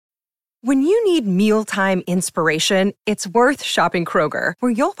When you need mealtime inspiration, it's worth shopping Kroger,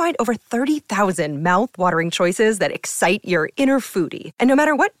 where you'll find over 30,000 mouth-watering choices that excite your inner foodie. And no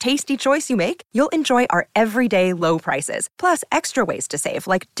matter what tasty choice you make, you'll enjoy our everyday low prices, plus extra ways to save,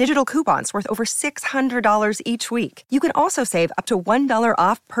 like digital coupons worth over $600 each week. You can also save up to $1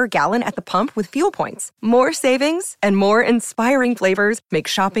 off per gallon at the pump with fuel points. More savings and more inspiring flavors make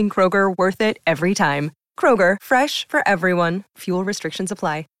shopping Kroger worth it every time. Kroger, fresh for everyone. Fuel restrictions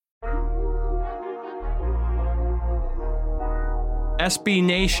apply. SB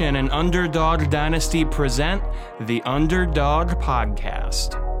Nation and Underdog Dynasty present the Underdog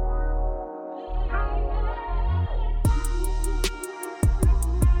Podcast.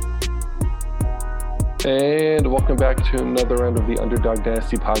 And welcome back to another round of the Underdog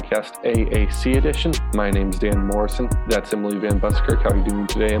Dynasty Podcast AAC edition. My name's Dan Morrison. That's Emily Van Buskirk. How are you doing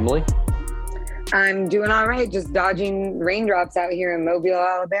today, Emily? I'm doing all right, just dodging raindrops out here in Mobile,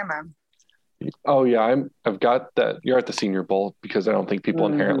 Alabama. Oh yeah, I've got that. You're at the Senior Bowl because I don't think people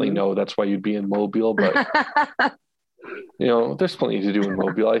inherently know that's why you'd be in Mobile, but there's plenty to do in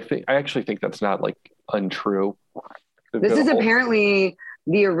Mobile. I actually think that's not like untrue. This is apparently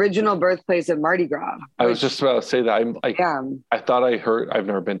the original birthplace of Mardi Gras. I was just about to say that. I thought I heard. I've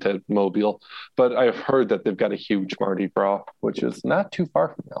never been to Mobile, but I've heard that they've got a huge Mardi Gras, which is not too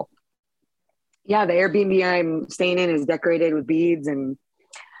far from now. Yeah, the Airbnb I'm staying in is decorated with beads, and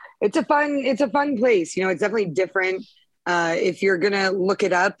it's a fun place. It's definitely different. If you're going to look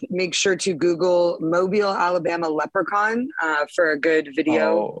it up, make sure to Google Mobile, Alabama Leprechaun for a good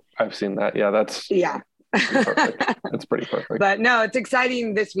video. Oh, I've seen that. Yeah, that's perfect. That's pretty perfect. But no, it's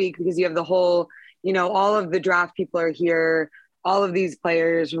exciting this week because you have the whole, all of the draft people are here, all of these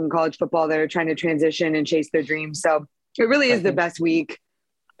players from college football that are trying to transition and chase their dreams. So it really is the best week.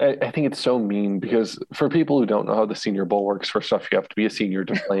 I think it's so mean because for people who don't know how the Senior Bowl works, first off, you have to be a senior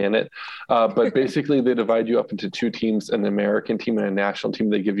to play in it. But basically, they divide you up into two teams, an American team and a national team.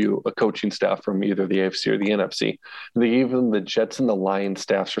 They give you a coaching staff from either the AFC or the NFC. And they give them the Jets and the Lions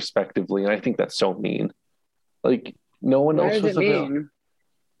staffs respectively. And I think that's so mean. Like, no one else was available.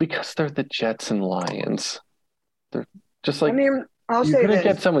 Because they're the Jets and Lions. They're just like... I'll you say couldn't this.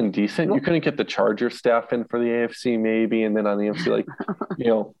 Get someone decent. You couldn't get the Charger staff in for the AFC maybe, and then on the NFC,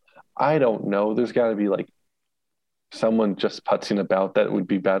 I don't know. There's got to be someone just putzing about that would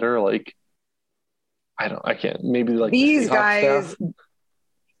be better. I can't. Maybe these guys. These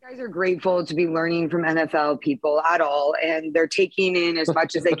guys are grateful to be learning from NFL people at all, and they're taking in as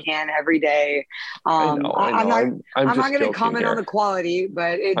much as they can every day. I know. I'm not going to comment on the quality,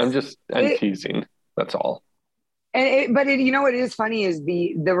 but I'm teasing. That's all. And what is funny is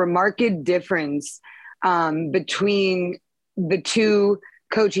the remarked difference between the two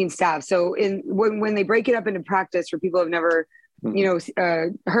coaching staff. So when they break it up into practice for people who have never,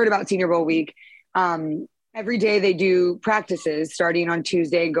 heard about Senior Bowl week, every day they do practices starting on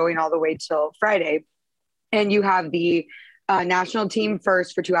Tuesday and going all the way till Friday. And you have the national team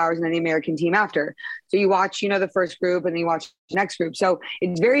first for 2 hours and then the American team after. So you watch, the first group and then you watch the next group. So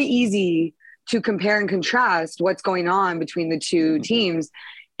it's very easy to compare and contrast what's going on between the two teams.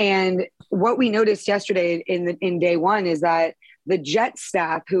 And what we noticed yesterday in day one is that the Jets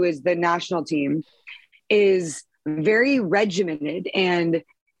staff, who is the national team, is very regimented and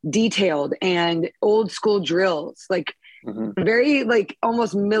detailed and old school drills, very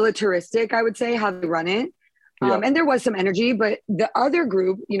almost militaristic, I would say, how they run it. And there was some energy, but the other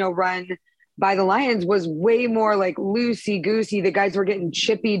group, run by the Lions was way more loosey goosey. The guys were getting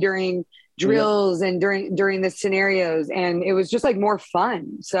chippy during drills and during the scenarios, and it was just more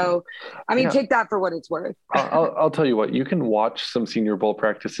fun. So take that for what it's worth. I'll tell you what, you can watch some Senior Bowl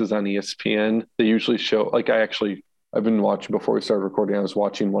practices on ESPN. They usually show I've been watching before we started recording. I was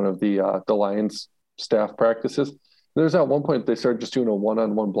watching one of the Lions staff practices. There's at one point they started just doing a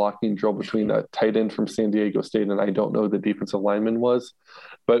one-on-one blocking drill between a tight end from San Diego State, and I don't know who the defensive lineman was,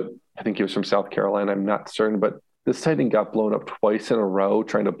 but I think he was from South Carolina. I'm not certain, but this tight end got blown up twice in a row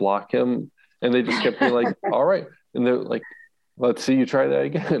trying to block him. And they just kept being all right. And they're like, let's see you try that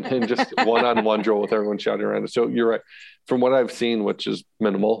again. And just one-on-one drill with everyone shouting around. So you're right. From what I've seen, which is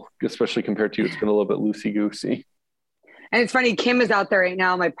minimal, especially compared to you, it's been a little bit loosey-goosey. And it's funny, Kim is out there right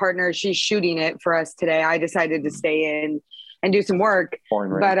now, my partner. She's shooting it for us today. I decided to stay in and do some work.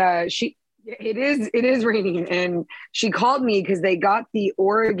 But it is raining. And she called me because they got the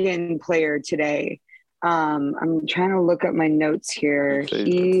Oregon player today. I'm trying to look up my notes here.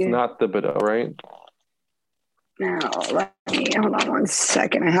 It's not the Thibodeau, right? No, let me hold on one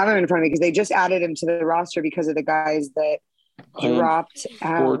second. I have him in front of me because they just added him to the roster because of the guys that dropped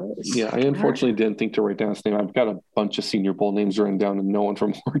out. Yeah, I unfortunately didn't think to write down his name. I've got a bunch of Senior Bowl names written down and no one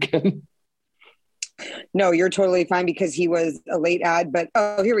from Oregon. No, you're totally fine because he was a late ad. But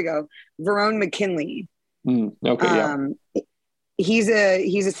here we go. Verone McKinley. Okay, yeah. He's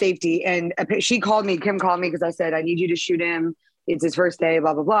a safety, and Kim called me because I said I need you to shoot him. It's his first day,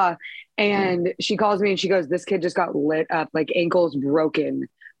 blah blah blah. And she calls me and she goes, "This kid just got lit up, like ankles broken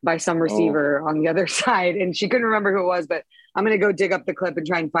by some receiver on the other side." And she couldn't remember who it was, but I'm gonna go dig up the clip and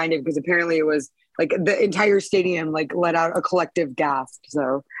try and find it because apparently it was like the entire stadium like let out a collective gasp.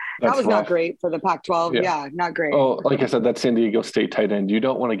 So that was not great for the Pac-12. Yeah, not great. Oh, like I said, that's San Diego State tight end. You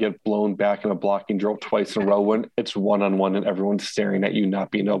don't want to get blown back in a blocking drill twice in a row when it's one-on-one and everyone's staring at you,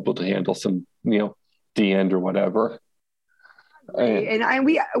 not being able to handle some, D end or whatever. And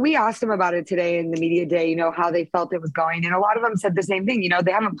we asked them about it today in the media day, how they felt it was going. And a lot of them said the same thing.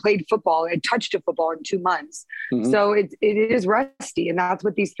 They haven't played football and touched a football in 2 months. Mm-hmm. So it is rusty. And that's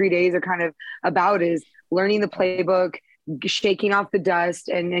what these 3 days are kind of about, is learning the playbook, shaking off the dust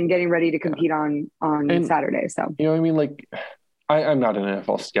and getting ready to compete on Saturday. So, like I'm not an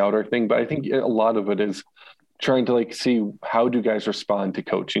NFL scout or thing, but I think a lot of it is trying to see how do guys respond to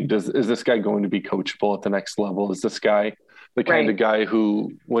coaching. Is this guy going to be coachable at the next level? Is this guy the kind of guy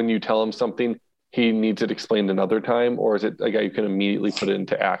who, when you tell him something, he needs it explained another time? Or is it a guy you can immediately put it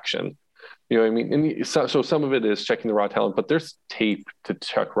into action? You know what I mean? And so some of it is checking the raw talent, but there's tape to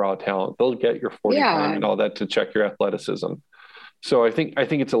check raw talent. They'll get your 40 time and all that to check your athleticism. So I think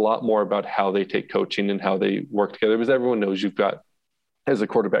it's a lot more about how they take coaching and how they work together, because everyone knows you've got, as a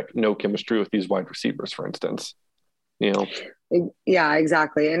quarterback, no chemistry with these wide receivers, for instance. Yeah,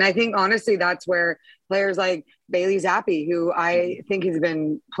 exactly. And I think honestly, that's where players like Bailey Zappi, who I think has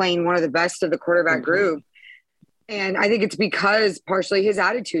been playing one of the best of the quarterback group. And I think it's because partially his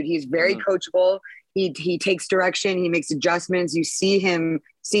attitude. He's very coachable. He takes direction. He makes adjustments. You see him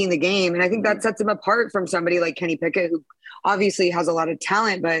seeing the game. And I think that sets him apart from somebody like Kenny Pickett, who obviously has a lot of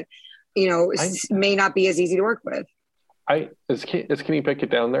talent, but, may not be as easy to work with. Is Kenny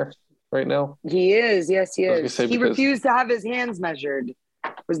Pickett down there right now? He is. Yes, he is. He refused to have his hands measured,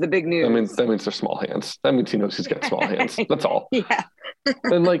 was the big news. That means they're small hands. That means he knows he's got small hands. That's all. Yeah.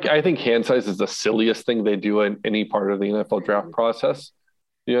 And I think hand size is the silliest thing they do in any part of the NFL draft process.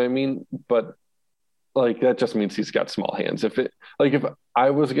 You know what I mean? But that just means he's got small hands. If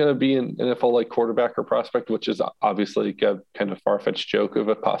I was going to be an NFL quarterback or prospect, which is obviously a kind of far-fetched joke of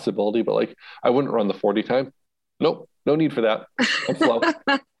a possibility, but I wouldn't run the 40 time. Nope. No need for that. I'm slow.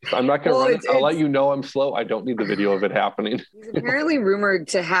 I'm not going to run it. I'll let you know I'm slow. I don't need the video of it happening. He's apparently rumored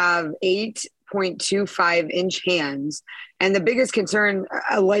to have 8.25-inch hands. And the biggest concern,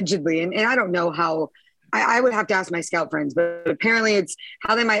 allegedly, and I don't know how, I would have to ask my scout friends, but apparently it's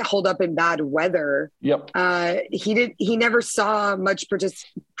how they might hold up in bad weather. Yep. He never saw much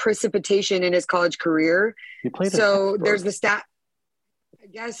precipitation in his college career. He played there's the stat. I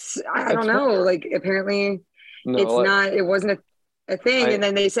guess, I don't know. Apparently... it wasn't a thing. And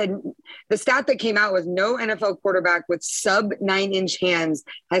then they said the stat that came out was no NFL quarterback with sub 9-inch hands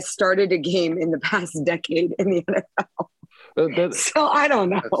has started a game in the past decade in the NFL. So I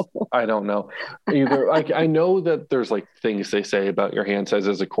don't know. I don't know either. I know that there's things they say about your hand size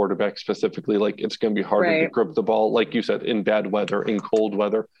as a quarterback specifically, it's going to be harder to grip the ball. Like you said, in bad weather, in cold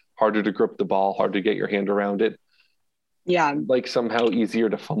weather, harder to grip the ball, hard to get your hand around it. Yeah. Somehow easier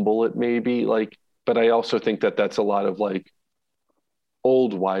to fumble it maybe. But I also think that that's a lot of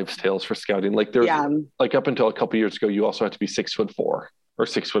old wives' tales for scouting. There's up until a couple years ago, you also had to be 6'4" or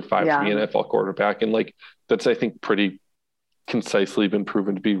 6'5" to be an NFL quarterback. And that's, I think, pretty concisely been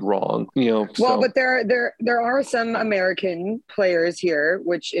proven to be wrong, But there are some American players here,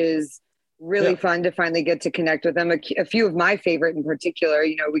 which is really fun to finally get to connect with them. A few of my favorite in particular,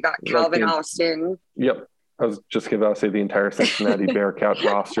 we got Calvin Austin. Yep. I was just going to say the entire Cincinnati Bearcat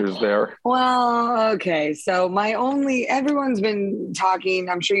roster is there. Well, okay. So everyone's been talking.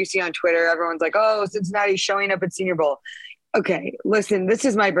 I'm sure you see on Twitter, everyone's like, oh, Cincinnati's showing up at Senior Bowl. Okay, listen, this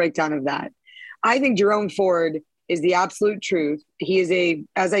is my breakdown of that. I think Jerome Ford is the absolute truth. He is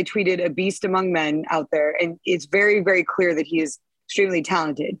as I tweeted, a beast among men out there. And it's very, very clear that he is extremely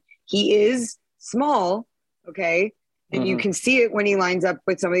talented. He is small. Okay. And you can see it when he lines up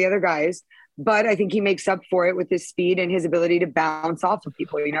with some of the other guys. But I think he makes up for it with his speed and his ability to bounce off of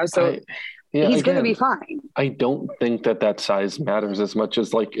people, So he's going to be fine. I don't think that size matters as much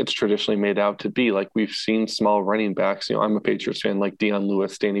as it's traditionally made out to be. We've seen small running backs. I'm a Patriots fan, Deion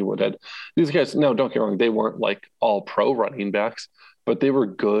Lewis, Danny Woodhead. These guys, no, don't get me wrong. They weren't all pro running backs, but they were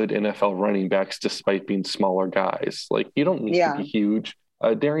good NFL running backs despite being smaller guys. You don't need to be huge.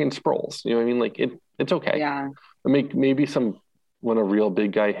 Darian Sproles, you know what I mean? It's okay. Yeah. maybe when a real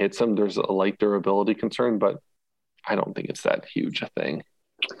big guy hits him, there's a light durability concern, but I don't think it's that huge a thing.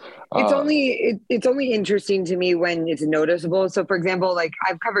 It's only interesting to me when it's noticeable. So, for example, like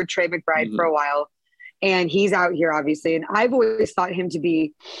I've covered Trey McBride for a while, and he's out here obviously, and I've always thought him to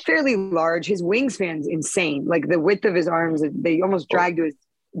be fairly large. His wingspan's insane. Like the width of his arms, they almost drag to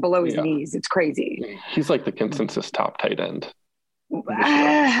below his knees. It's crazy. He's like the consensus top tight end.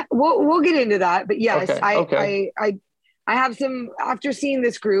 We'll get into that, but yes, okay. I have some, after seeing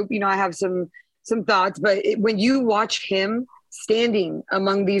this group, I have some thoughts, but when you watch him standing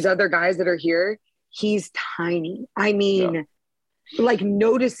among these other guys that are here, he's tiny. I mean, like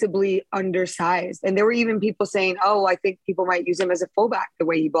noticeably undersized. And there were even people saying, oh, I think people might use him as a fullback the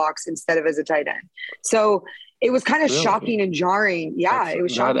way he blocks instead of as a tight end. So it was kind of shocking and jarring. Yeah, it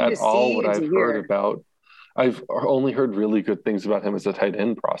was shocking to see. Not at all what I've heard about. I've only heard really good things about him as a tight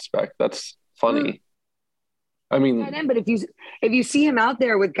end prospect. That's funny. I mean, but if you see him out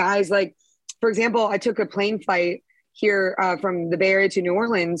there with guys like, for example, I took a plane flight here from the Bay Area to New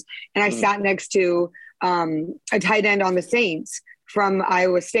Orleans, and I sat next to a tight end on the Saints from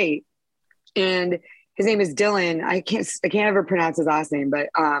Iowa State, and his name is Dylan. I can't ever pronounce his last name, but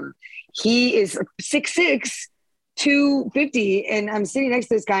he is 6'6", 250, and I'm sitting next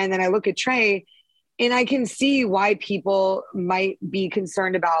to this guy, and then I look at Trey, and I can see why people might be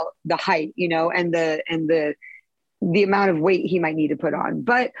concerned about the height, and the amount of weight he might need to put on.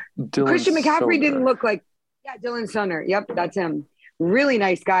 But Christian McCaffrey didn't look like, Dylan Stoner. Yep, that's him. Really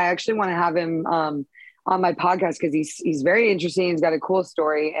nice guy. I actually want to have him on my podcast because he's very interesting. He's got a cool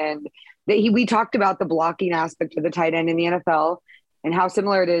story. And we talked about the blocking aspect of the tight end in the NFL and how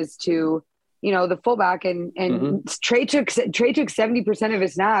similar it is to, the fullback. And Trey took 70% of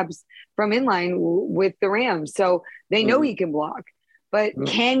his snaps from inline with the Rams. So they know he can block. But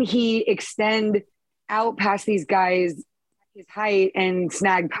can he extend out past these guys his height and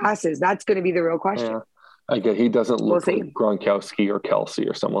snag passes? That's going to be the real question. I get he doesn't look like Gronkowski or Kelsey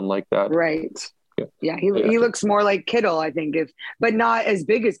or someone like that. Right. Yeah, he looks more like Kittle, I think, but not as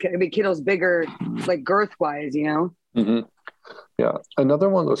big as Kittle. I mean, Kittle's bigger, like girth wise, Yeah. Another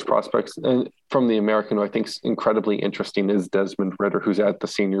one of those prospects and from the American who I think is incredibly interesting is Desmond Ridder, who's at the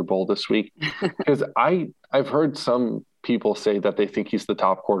Senior Bowl this week. Because I've heard some people say that they think he's the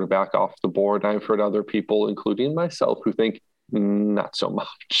top quarterback off the board. I've heard other people, including myself, who think not so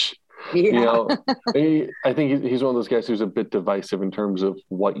much. Yeah. I think he's one of those guys who's a bit divisive in terms of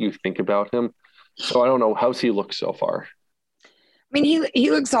what you think about him. So I don't know. How's he look so far? I mean, he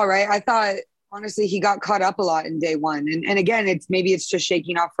looks all right. I thought, honestly, he got caught up a lot in day one. And again, it's just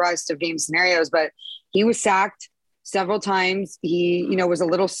shaking off rust of game scenarios, but he was sacked several times. He, was a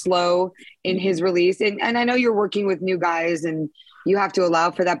little slow in his release. And I know you're working with new guys and you have to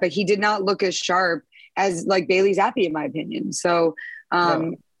allow for that, but he did not look as sharp as like Bailey Zappi, in my opinion. So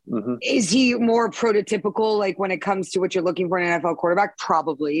is he more prototypical, like when it comes to what you're looking for in an NFL quarterback?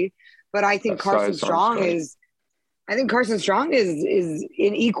 Probably. But I think Carson Strong is an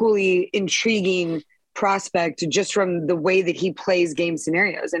equally intriguing prospect just from the way that he plays game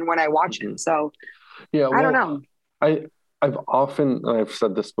scenarios and when I watch him. So I don't know. I've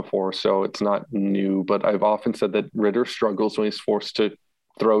said this before, so it's not new, but I've often said that Ridder struggles when he's forced to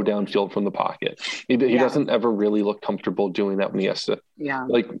throw downfield from the pocket. He doesn't ever really look comfortable doing that when he has to. Yeah.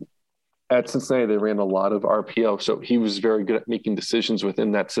 Like at Cincinnati, they ran a lot of RPO, so he was very good at making decisions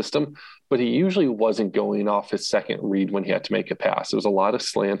within that system, but he usually wasn't going off his second read when he had to make a pass. It was a lot of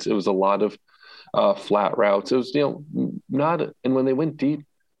slants. It was a lot of flat routes. It was, and when they went deep,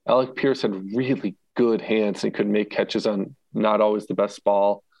 Alec Pierce had really good hands and could make catches on not always the best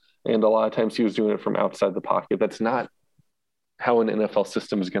ball. And a lot of times he was doing it from outside the pocket. That's not how an NFL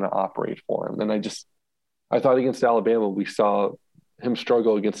system is going to operate for him. And I thought against Alabama, we saw him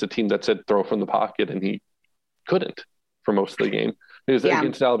struggle against a team that said throw from the pocket, and he couldn't for most of the game. Because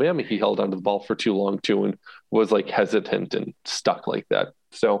against Alabama, he held onto the ball for too long too, and was like hesitant and stuck like that.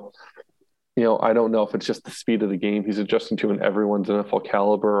 So, I don't know if it's just the speed of the game he's adjusting to in everyone's NFL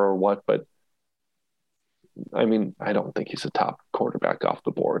caliber or what, but I mean, I don't think he's a top quarterback off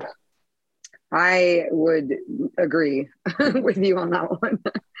the board. I would agree with you on that one.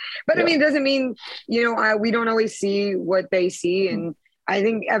 But I mean, it doesn't mean, we don't always see what they see. And I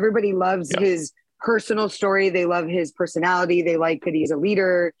think everybody loves his personal story. They love his personality. They like that he's a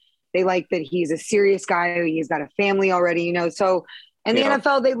leader. They like that he's a serious guy. He's got a family already, So, and the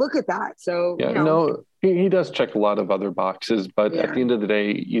NFL, they look at that. So, he does check a lot of other boxes, but at the end of the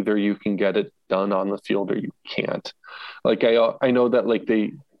day, either you can get it done on the field or you can't. Like, I know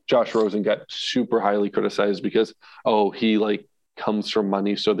that Josh Rosen got super highly criticized because, he comes from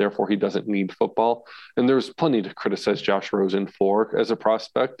money, so therefore he doesn't need football. And there's plenty to criticize Josh Rosen for as a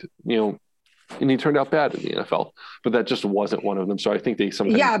prospect, and he turned out bad in the NFL, but that just wasn't one of them. So I think they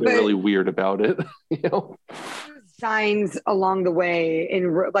sometimes get really weird about it, Signs along the way,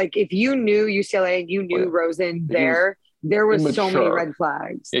 like if you knew UCLA and you knew Rosen there was immature. So many red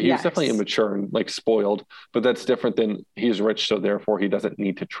flags. Yeah, he was definitely immature and like spoiled, but that's different than he's rich, so therefore he doesn't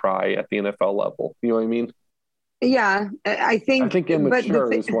need to try at the NFL level. You know what I mean? Yeah, I think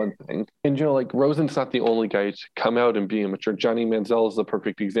immature is one thing. And, like Rosen's not the only guy to come out and be immature. Johnny Manziel is the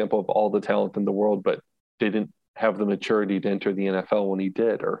perfect example of all the talent in the world, but didn't have the maturity to enter the NFL when he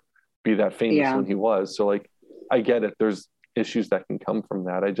did or be that famous when he was. So, like, I get it. There's issues that can come from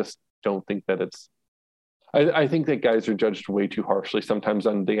that. I just don't think that it's – I think that guys are judged way too harshly sometimes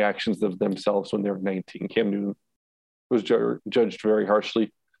on the actions of themselves when they're 19. Cam Newton was judged very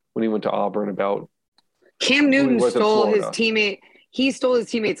harshly when he went to Auburn about – Cam Newton stole his teammate. He stole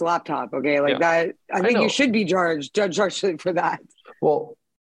his teammate's laptop. Okay, that. I think you should be judged harshly for that. Well,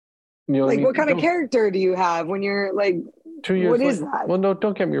 what kind of character do you have when you're like? 2 years. What is that? Well, no,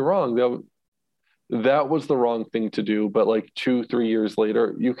 don't get me wrong. That was the wrong thing to do. But 2-3 years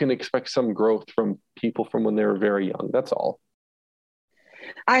later, you can expect some growth from people from when they were very young. That's all.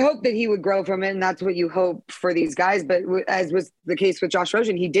 I hope that he would grow from it, and that's what you hope for these guys. But as was the case with Josh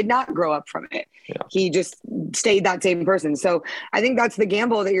Rosen, he did not grow up from it. Yeah. He just stayed that same person. So I think that's the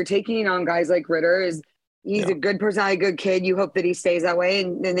gamble that you're taking on guys like Ridder. Is he's a good personality, a good kid. You hope that he stays that way,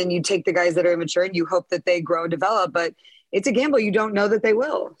 and then you take the guys that are immature and you hope that they grow and develop. But it's a gamble. You don't know that they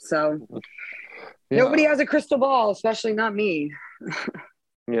will. So nobody has a crystal ball, especially not me.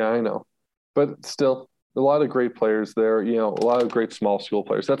 Yeah, I know, but still. A lot of great players there, a lot of great small school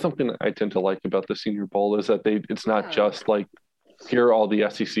players. That's something that I tend to like about the Senior Bowl is that it's not just like, here are all the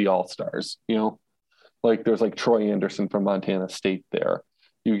SEC All-Stars, like there's like Troy Anderson from Montana State there.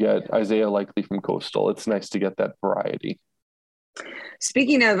 You get Isaiah Likely from Coastal. It's nice to get that variety.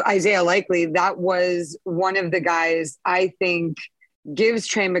 Speaking of Isaiah Likely, that was one of the guys I think gives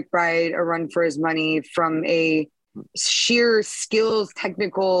Trey McBride a run for his money from a sheer skills,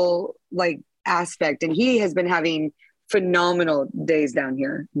 technical, aspect, and he has been having phenomenal days down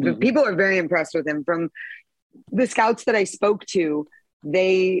here. Mm-hmm. People are very impressed with him. From the scouts that I spoke to,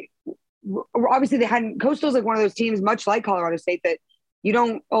 they hadn't. Coastal's like one of those teams, much like Colorado State, that you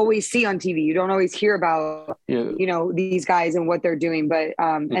don't always see on TV. You don't always hear about, these guys and what they're doing. But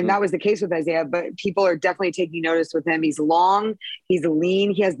and that was the case with Isaiah. But people are definitely taking notice with him. He's long, he's lean,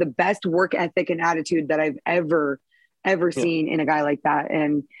 he has the best work ethic and attitude that I've ever seen in a guy like that.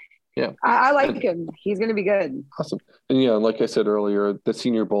 And I like him. He's going to be good. Awesome. And like I said earlier, the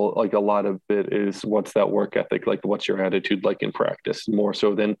Senior Bowl, a lot of it is what's that work ethic? What's your attitude like in practice? More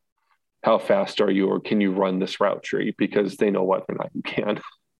so than how fast are you or can you run this route tree? Because they know whether or not you can.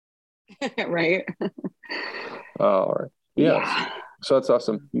 Right. All right. Yeah. So that's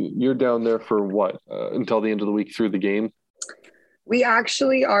awesome. You're down there for what? Until the end of the week through the game? We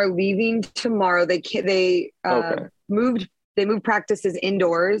actually are leaving tomorrow. They moved practices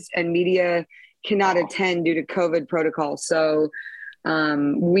indoors and media cannot attend due to COVID protocol. So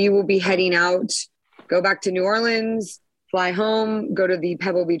we will be heading out, go back to New Orleans, fly home, go to the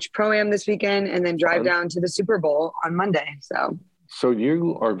Pebble Beach Pro-Am this weekend, and then drive down to the Super Bowl on Monday. So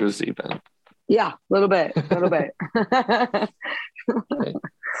you are busy then. Yeah, a little bit. Okay.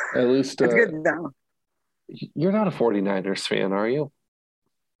 At least it's good though. You're not a 49ers fan, are you?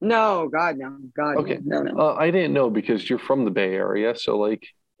 No, God, no. God, okay. No. I didn't know because you're from the Bay Area, so you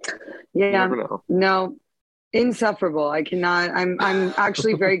never know. No, insufferable. I cannot. I'm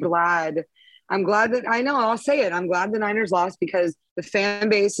actually very glad. I'm glad that I'll say it. I'm glad the Niners lost because the fan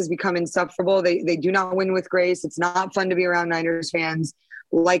base has become insufferable. They do not win with grace. It's not fun to be around Niners fans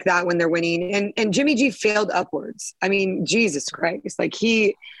like that when they're winning. And Jimmy G failed upwards. I mean, Jesus Christ,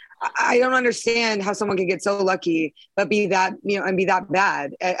 I don't understand how someone can get so lucky, but be that, and be that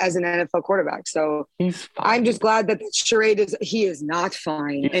bad as an NFL quarterback. So I'm just glad that the charade he is not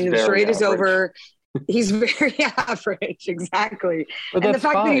fine. And the charade is over. He's very average. Exactly. And the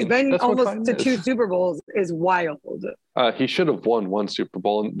fact that he's been almost to 2 Super Bowls is wild. He should have won 1 Super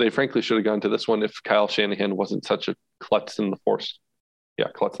Bowl, and they frankly should have gone to this one if Kyle Shanahan wasn't such a klutz in the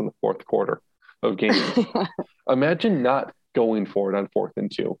fourth quarter of games. Imagine not going for it on 4th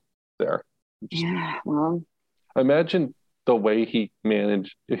and 2. There. Well, imagine the way he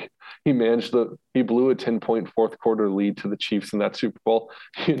managed he blew a 10-point fourth quarter lead to the Chiefs in that Super Bowl.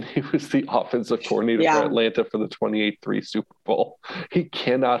 And he was the offensive coordinator for Atlanta for the 28-3 Super Bowl. He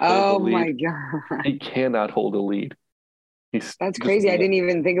cannot hold a lead. Oh my God. He cannot hold a lead. That's crazy. I didn't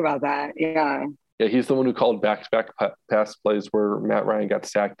even think about that. Yeah. Yeah, he's the one who called back-to-back pass plays where Matt Ryan got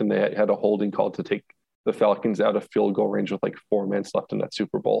sacked and they had a holding call to take the Falcons out of field goal range with like 4 minutes left in that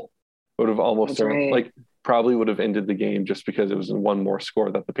Super Bowl. It would have almost right. probably would have ended the game just because it was one more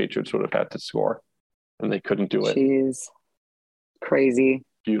score that the Patriots would have had to score, and they couldn't do it. Jeez, crazy.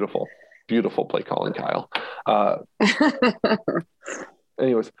 Beautiful, beautiful play calling, Kyle.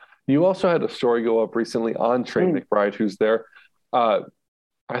 Anyways, you also had a story go up recently on Trey McBride, who's there.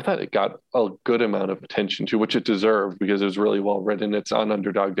 I thought it got a good amount of attention too, which it deserved because it was really well written. It's on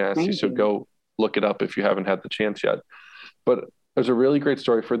Underdog Dynasty, so go look it up if you haven't had the chance yet. But it was a really great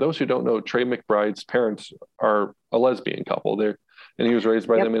story. For those who don't know, Trey McBride's parents are a lesbian couple there, and he was raised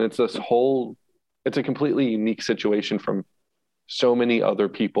by them. And it's a completely unique situation from so many other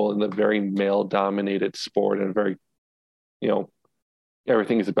people in the very male-dominated sport and very,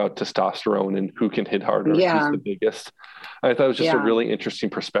 everything is about testosterone and who can hit harder, who's the biggest. I thought it was just a really interesting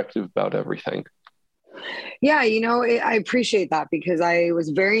perspective about everything. Yeah, I appreciate that because I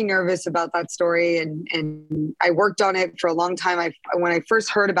was very nervous about that story and I worked on it for a long time. When I first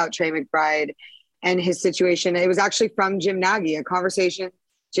heard about Trey McBride and his situation, it was actually from Jim Nagy, a conversation.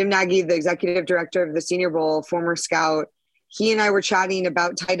 Jim Nagy, the executive director of the Senior Bowl, former scout, he and I were chatting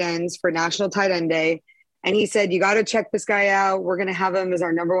about tight ends for National Tight End Day. And he said, you got to check this guy out. We're going to have him as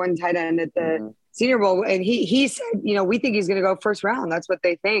our number one tight end at the Senior Bowl. And he said, we think he's going to go first round. That's what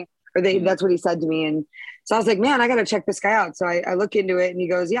they think. That's what he said to me. And so I was like, man, I got to check this guy out. So I look into it and he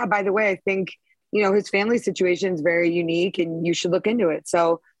goes, yeah, by the way, I think, his family situation is very unique and you should look into it.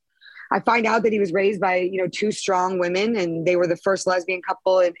 So I find out that he was raised by, 2 strong women and they were the first lesbian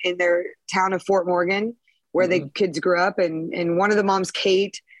couple in their town of Fort Morgan where the kids grew up. And one of the moms,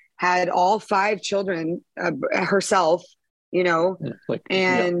 Kate, had all 5 children herself, which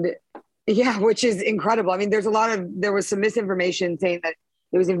is incredible. I mean, there was some misinformation saying that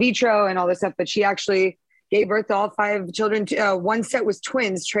it was in vitro and all this stuff, but she actually gave birth to all 5 children. One set was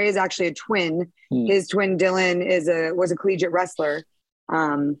twins. Trey is actually a twin. His twin Dylan was a collegiate wrestler.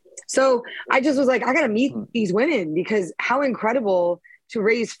 So I just was like, I got to meet these women because how incredible to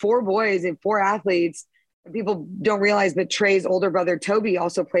raise 4 boys and 4 athletes. People don't realize that Trey's older brother, Toby,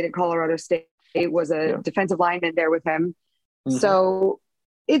 also played at Colorado State, was a defensive lineman there with him. So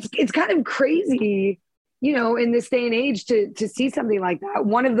it's kind of crazy, in this day and age to see something like that.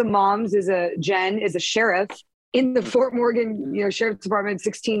 One of the moms Jen is a sheriff in the Fort Morgan, Sheriff's Department,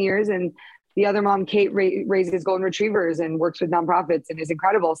 16 years. And the other mom, Kate, raises golden retrievers and works with nonprofits and is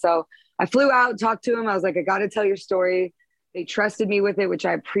incredible. So I flew out, talked to him. I was like, I got to tell your story. They trusted me with it, which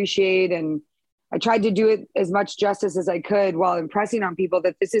I appreciate. And I tried to do it as much justice as I could while impressing on people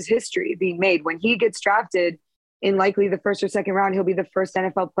that this is history being made. When he gets drafted in likely the first or second round, he'll be the first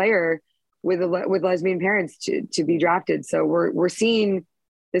NFL player with lesbian parents to be drafted. So we're seeing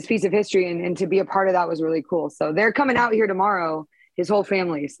this piece of history and to be a part of that was really cool. So they're coming out here tomorrow, his whole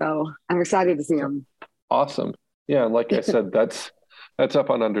family. So I'm excited to see them. Awesome. Yeah. And like I said, that's up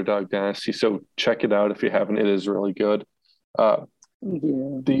on Underdog Dynasty. So check it out if you haven't. It is really good.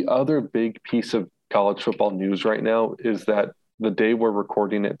 The other big piece of college football news right now is that the day we're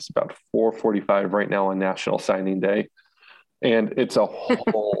recording, it's about 4:45 right now on National Signing Day. And it's a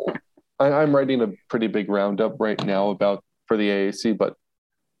whole, I'm writing a pretty big roundup right now for the AAC, but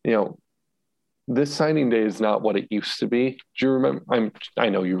this signing day is not what it used to be. Do you remember? I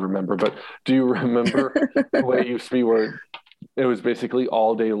know you remember, but do you remember the way it used to be where it was basically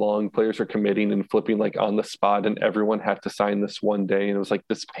all day long, players are committing and flipping like on the spot and everyone had to sign this one day. And it was like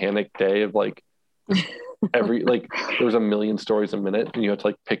this panic day of like there was a million stories a minute and you had to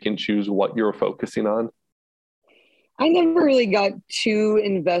like pick and choose what you were focusing on. I never really got too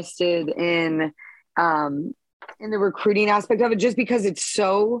invested in the recruiting aspect of it just because it's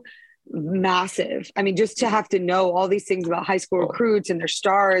so massive. I mean, just to have to know all these things about high school recruits and their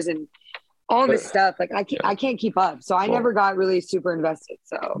stars and all this stuff, like I can't keep up. So I never got really super invested.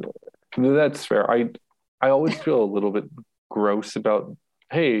 So that's fair. I always feel a little bit gross about,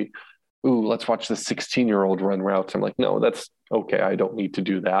 hey, let's watch the 16-year-old run routes. I'm like, no, that's okay. I don't need to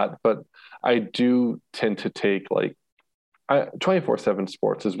do that. But I do tend to take 24/7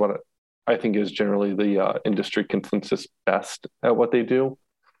 Sports is what I think is generally the industry consensus best at what they do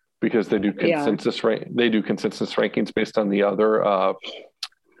because they do consensus rankings based on the other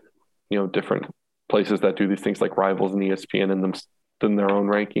different places that do these things like Rivals and ESPN and them their own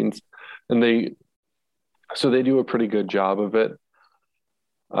rankings. And they do a pretty good job of it.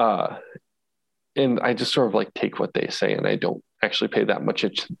 And I just sort of take what they say and I don't actually pay that much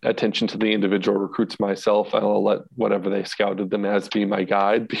attention to the individual recruits myself. I'll let whatever they scouted them as be my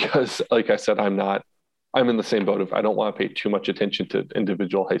guide because like I said, I'm not I'm in the same boat of I don't want to pay too much attention to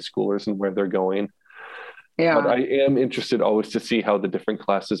individual high schoolers and where they're going. But I am interested always to see how the different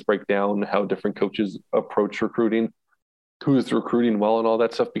classes break down, how different coaches approach recruiting, who's recruiting well and all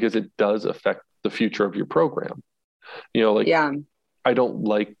that stuff, because it does affect the future of your program. You know, like I don't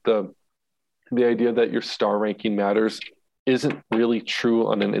like the idea that your star ranking matters isn't really true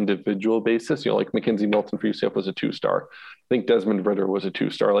on an individual basis. You know, like Mackenzie Milton for UCF was a 2-star. I think Desmond Ritter was a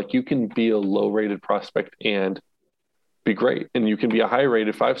 2-star. Like you can be a low rated prospect and be great. And you can be a high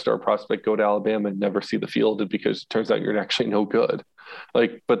rated 5-star prospect, go to Alabama and never see the field because it turns out you're actually no good.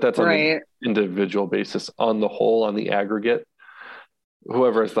 Like, but that's on an individual basis. On the whole, on the aggregate,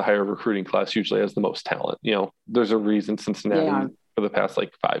 whoever has the higher recruiting class usually has the most talent. You know, there's a reason Cincinnati for the past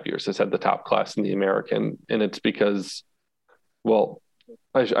like 5 years has had the top class in the American. And it's because, well,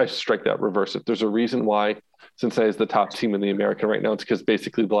 I strike that, reverse it. There's a reason why Cincinnati is the top team in the American right now. It's because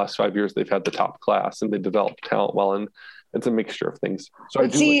basically the last 5 years they've had the top class and they developed talent well, and it's a mixture of things. So I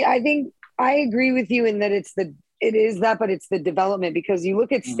think I agree with you in that it is that, but it's the development, because you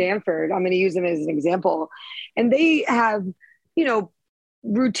look at Stanford, I'm going to use them as an example, and they have, you know,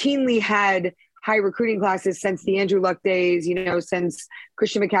 routinely had high recruiting classes since the Andrew Luck days, you know, since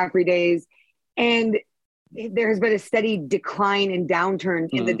Christian McCaffrey days. And there has been a steady decline and downturn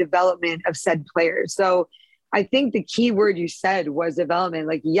in the development of said players. So I think the key word you said was development.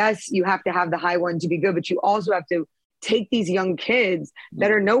 Like, yes, you have to have the high one to be good, but you also have to take these young kids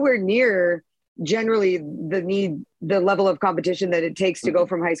that are nowhere near generally the level of competition that it takes to go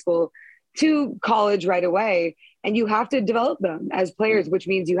from high school to college right away. And you have to develop them as players, which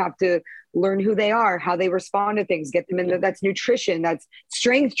means you have to learn who they are, how they respond to things, get them in that's nutrition, that's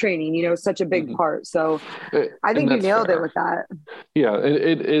strength training, you know, such a big part. So I think you nailed it with that. Yeah,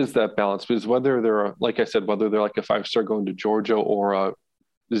 it is that balance, because whether they're, like I said, whether they're like a 5-star going to Georgia or a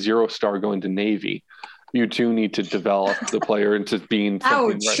 0-star going to Navy, you too need to develop the player into being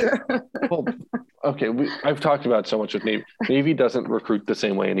something. Right. Well, okay, I've talked about it so much with Navy. Navy doesn't recruit the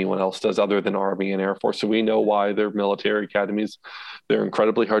same way anyone else does, other than Army and Air Force. So we know why their military academies, they're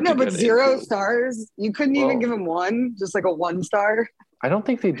incredibly hard to get. No, but 0 stars, you couldn't even give them one, just like a 1-star. I don't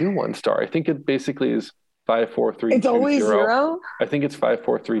think they do 1-star. I think it basically is 5, 4, 3. It's 2, always 0. I think it's 5,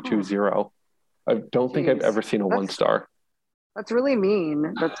 4, 3, 2, 0. I don't think I've ever seen a 1-star. That's really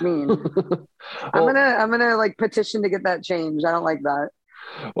mean. That's mean. Well, I'm gonna like petition to get that changed. I don't like that.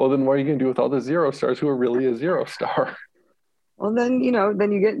 Well, then what are you gonna do with all the 0-stars who are really a 0-star? Well, then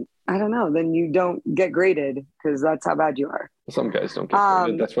you get. I don't know. Then you don't get graded because that's how bad you are. Some guys don't get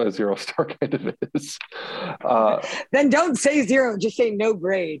graded. That's what a 0-star kind of is. Then don't say 0. Just say no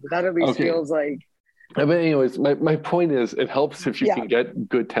grade. That at least feels like. But anyways, my point is, it helps if you can get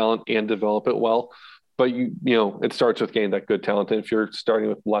good talent and develop it well. But you know, it starts with getting that good talent. And if you're starting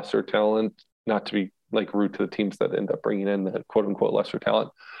with lesser talent, not to be like rude to the teams that end up bringing in the quote unquote lesser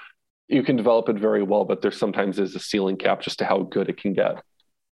talent, you can develop it very well, but there sometimes is a ceiling cap just to how good it can get.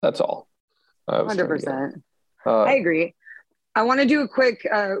 That's all. 100%. I agree. I want to do a quick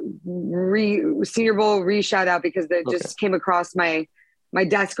Senior Bowl shout out because it just came across my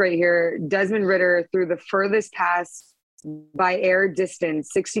desk right here. Desmond Ritter threw the furthest pass by air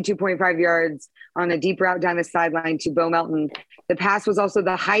distance, 62.5 yards on a deep route down the sideline to Bo Melton. The pass was also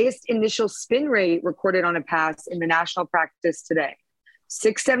the highest initial spin rate recorded on a pass in the national practice today.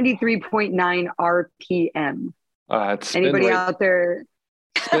 673.9 RPM. Anybody out there?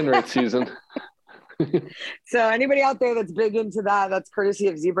 Spin rate season. So anybody out there that's big into that, that's courtesy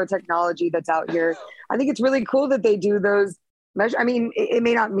of Zebra Technology that's out here. I think it's really cool that they do those measure. I mean, it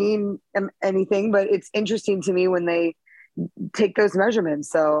may not mean anything, but it's interesting to me when they take those measurements.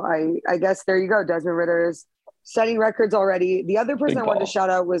 So I guess there you go. Desmond Ritter's setting records already. The other person I wanted to shout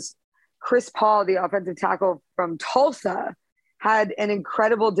out was Chris Paul, the offensive tackle from Tulsa, had an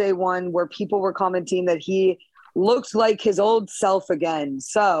incredible day one where people were commenting that he looked like his old self again.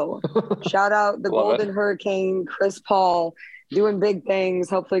 So shout out the Golden Hurricane, Chris Paul, doing big things,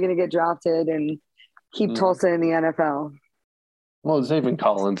 hopefully going to get drafted and keep Tulsa in the NFL. Well, Zaven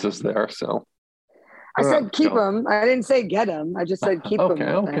Collins is there, so. I said keep him. I didn't say get him. I just said keep him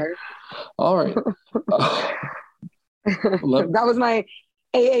there. All right. That was my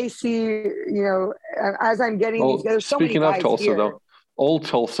AAC, you know, as I'm getting these. There's so many guys. Speaking of Tulsa, here. though, old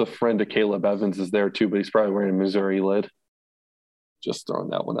Tulsa friend of Caleb Evans is there too, but he's probably wearing a Missouri lid. Just throwing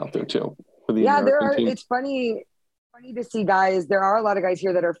that one out there too. For the American team. It's funny to see guys. There are a lot of guys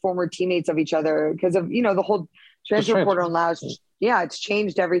here that are former teammates of each other because of, you know, the whole transfer portal allows. Yeah, it's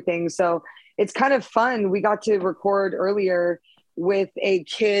changed everything. So it's kind of fun. We got to record earlier with a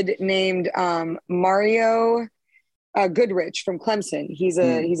kid named Mario Goodrich from Clemson. He's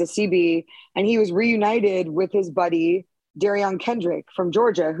a CB, and he was reunited with his buddy Darion Kendrick from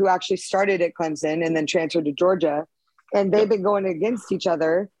Georgia, who actually started at Clemson and then transferred to Georgia. And they've been going against each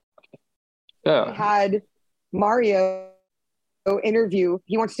other. Yeah. We had Mario interview.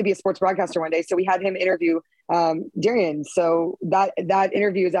 He wants to be a sports broadcaster one day, so we had him interview Darion. So that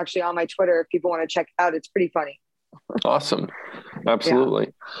interview is actually on my Twitter if people want to check it out. It's pretty funny. Awesome.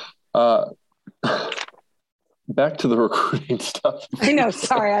 Absolutely. Back to the recruiting stuff. I know.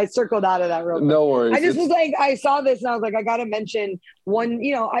 Sorry, I circled out of that real quick. No worries. I just was like, I saw this and I was like, I got to mention one.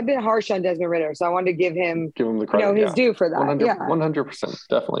 I've been harsh on Desmond Ridder, so I wanted to give him the credit, his due for that. 100%,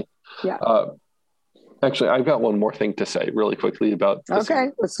 definitely. Yeah. Actually, I've got one more thing to say really quickly about this. Okay,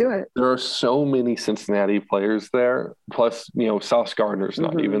 let's do it. There are so many Cincinnati players there. Plus, Sauce Gardner's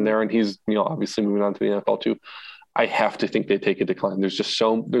not even there, and he's obviously moving on to the NFL too. I have to think they take a decline.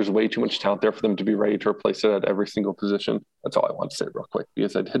 There's way too much talent there for them to be ready to replace it at every single position. That's all I want to say real quick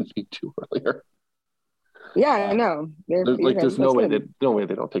because I didn't mean to earlier. Yeah, I know. There's no way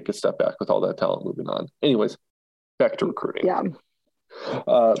they don't take a step back with all that talent moving on. Anyways, back to recruiting. Yeah.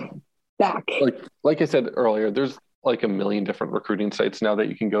 Back. Like I said earlier, there's like a million different recruiting sites now that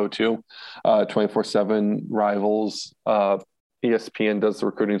you can go to. 24/7 Rivals, ESPN does the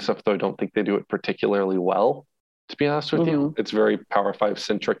recruiting stuff, though I don't think they do it particularly well. To be honest with you, it's very Power 5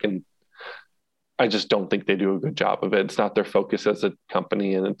 centric, and I just don't think they do a good job of it. It's not their focus as a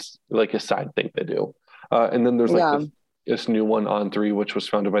company, and it's like a side thing they do. And then there's this new one, On3, which was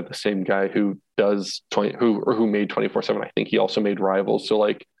founded by the same guy who does who made 24/7. I think he also made Rivals. So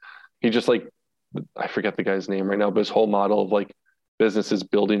he just I forget the guy's name right now, but his whole model of businesses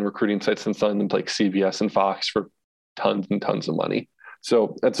building recruiting sites and selling them to CBS and Fox for tons and tons of money.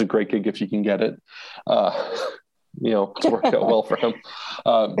 So that's a great gig if you can get it. It's worked out well for him.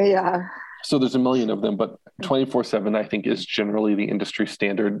 So there's a million of them, but 24/7 I think is generally the industry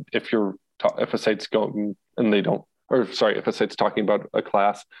standard. If a site's going and they don't, or sorry, if a site's talking about a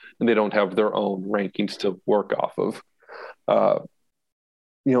class and they don't have their own rankings to work off of,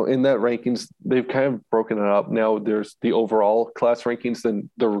 in that rankings, they've kind of broken it up. Now there's the overall class rankings, then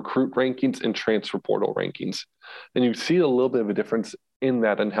the recruit rankings and transfer portal rankings. And you see a little bit of a difference in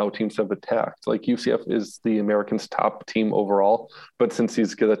that and how teams have attacked. UCF is the Americans' top team overall, but since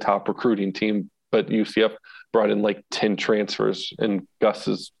he's got a top recruiting team, but UCF brought in 10 transfers in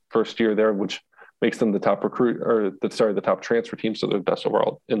Gus's first year there, which makes them the top the top transfer team. So they're best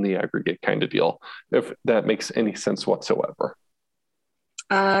overall in the aggregate kind of deal, if that makes any sense whatsoever.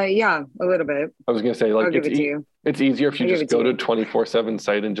 Yeah, a little bit. I was going to say, it's easier if you just go to 24/7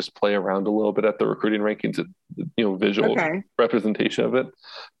 site and just play around a little bit at the recruiting rankings, visual representation of it.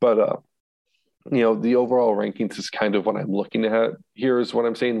 But, the overall rankings is kind of what I'm looking at. Here's what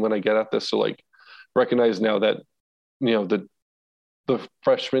I'm saying when I get at this. So recognize now that, the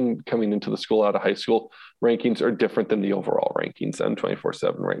freshmen coming into the school out of high school rankings are different than the overall rankings on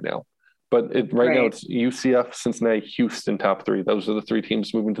 24/7 right now. But now it's UCF, Cincinnati, Houston, top 3. Those are the 3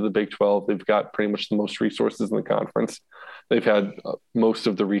 teams moving to the Big 12. They've got pretty much the most resources in the conference. They've had most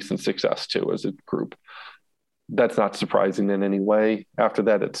of the recent success too as a group. That's not surprising in any way. After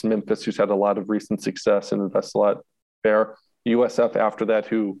that, it's Memphis, who's had a lot of recent success and invests a lot there. USF after that,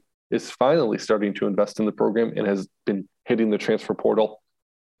 who is finally starting to invest in the program and has been hitting the transfer portal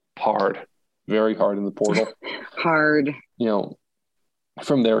hard, very hard in the portal. Hard.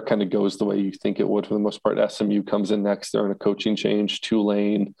 From there, it kind of goes the way you think it would for the most part. SMU comes in next. They're in a coaching change.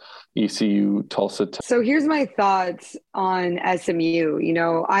 Tulane, ECU, Tulsa. So here's my thoughts on SMU.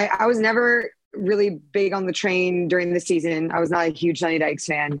 I was never really big on the train during the season. I was not a huge Sonny Dykes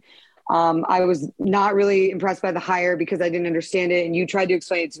fan. I was not really impressed by the hire because I didn't understand it. And you tried to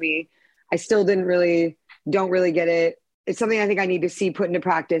explain it to me. I still don't really get it. It's something I think I need to see put into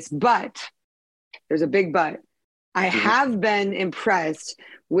practice, but there's a big but. I have been impressed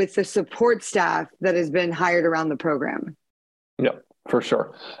with the support staff that has been hired around the program. Yeah, for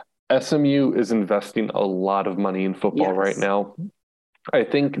sure. SMU is investing a lot of money in football right now. I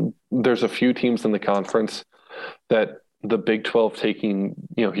think there's a few teams in the conference that the Big 12 taking,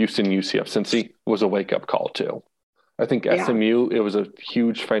 Houston, UCF, Cincy was a wake-up call too. I think SMU, it was a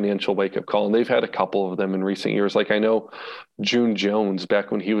huge financial wake-up call, and they've had a couple of them in recent years. I know June Jones,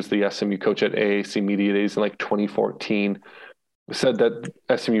 back when he was the SMU coach at AAC Media Days in 2014, said that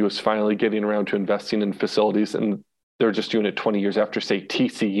SMU was finally getting around to investing in facilities, and they're just doing it 20 years after, say,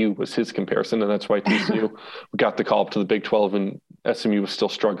 TCU was his comparison, and that's why TCU got the call up to the Big 12, and SMU was still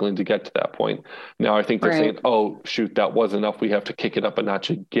struggling to get to that point. Now I think they're saying, oh, shoot, that was enough. We have to kick it up a notch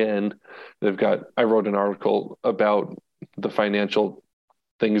again. I wrote an article about the financial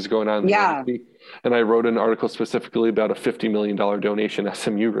things going on in the Yeah. industry. And I wrote an article specifically about a $50 million donation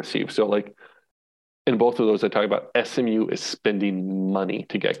SMU received. So like in both of those, I talk about SMU is spending money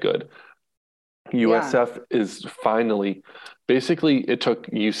to get good. USF is finally, basically it took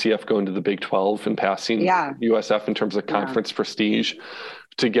UCF going to the Big 12 and passing USF in terms of conference prestige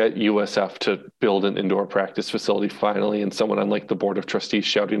to get USF to build an indoor practice facility finally, and someone on like the board of trustees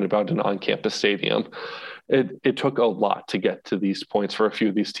shouting about an on-campus stadium. It took a lot to get to these points for a few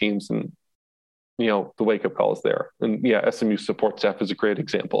of these teams, and you know, the wake-up call is there. And yeah, SMU support staff is a great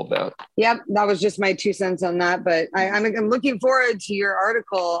example of that. Yep, that was just my 2 cents on that. But I'm looking forward to your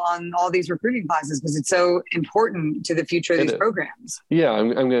article on all these recruiting classes because it's so important to the future of these programs. Yeah,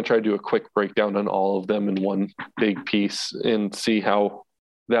 I'm going to try to do a quick breakdown on all of them in one big piece and see how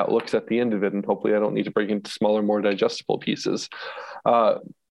that looks at the end of it. And hopefully I don't need to break into smaller, more digestible pieces.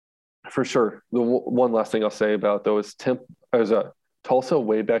 For sure. The one last thing I'll say about though is Tulsa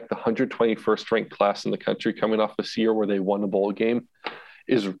way back, the 121st ranked class in the country coming off this year where they won a bowl game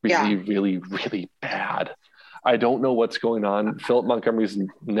is really, really, really bad. I don't know what's going on. Philip Montgomery's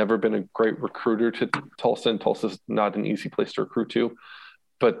never been a great recruiter to Tulsa, and Tulsa's not an easy place to recruit to,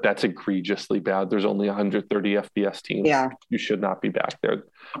 but that's egregiously bad. There's only 130 FBS teams. Yeah. You should not be back there.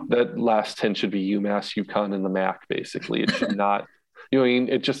 That last 10 should be UMass, UConn, and the MAC, basically. It should not, you know what I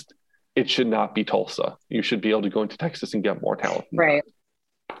mean? It should not be Tulsa. You should be able to go into Texas and get more talent. Right.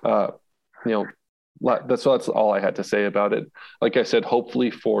 You know, that's all I had to say about it. Like I said,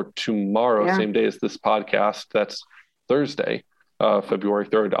 hopefully for tomorrow, same day as this podcast, that's Thursday, February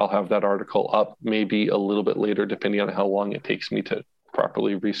 3rd, I'll have that article up, maybe a little bit later, depending on how long it takes me to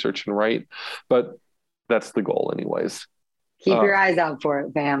properly research and write. But that's the goal anyways. Keep your eyes out for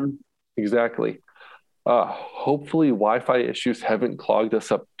it, fam. Exactly. Hopefully Wi-Fi issues haven't clogged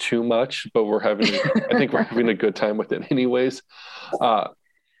us up too much, but I think we're having a good time with it anyways.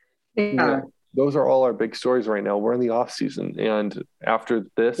 Those are all our big stories right now. We're in the off season, and after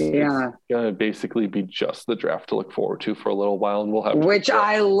this, it's gonna basically be just the draft to look forward to for a little while, and we'll have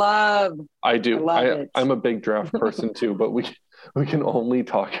I love. I do. I'm a big draft person too, but we can only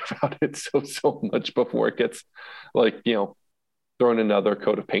talk about it so much before it gets like, you know, throwing another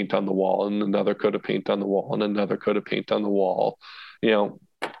coat of paint on the wall and another coat of paint on the wall and another coat of paint on the wall. You know,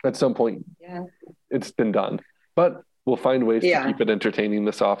 at some point, it's been done. But we'll find ways to keep it entertaining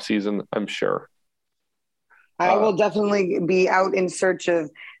this off season, I'm sure. I will definitely be out in search of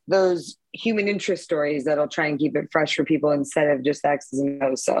those human interest stories that'll try and keep it fresh for people instead of just X's and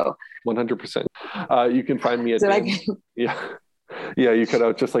O's. So 100%. You can find me at you cut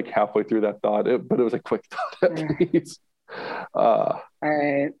out just like halfway through that thought, but it was a quick thought at least. All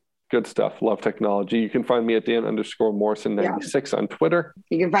right. Good stuff. Love technology. You can find me at Dan_Morrison96 on Twitter.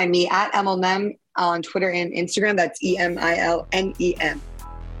 You can find me at Emilnem on Twitter and Instagram. That's EMILNEM.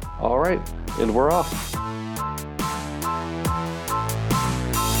 All right. And we're off.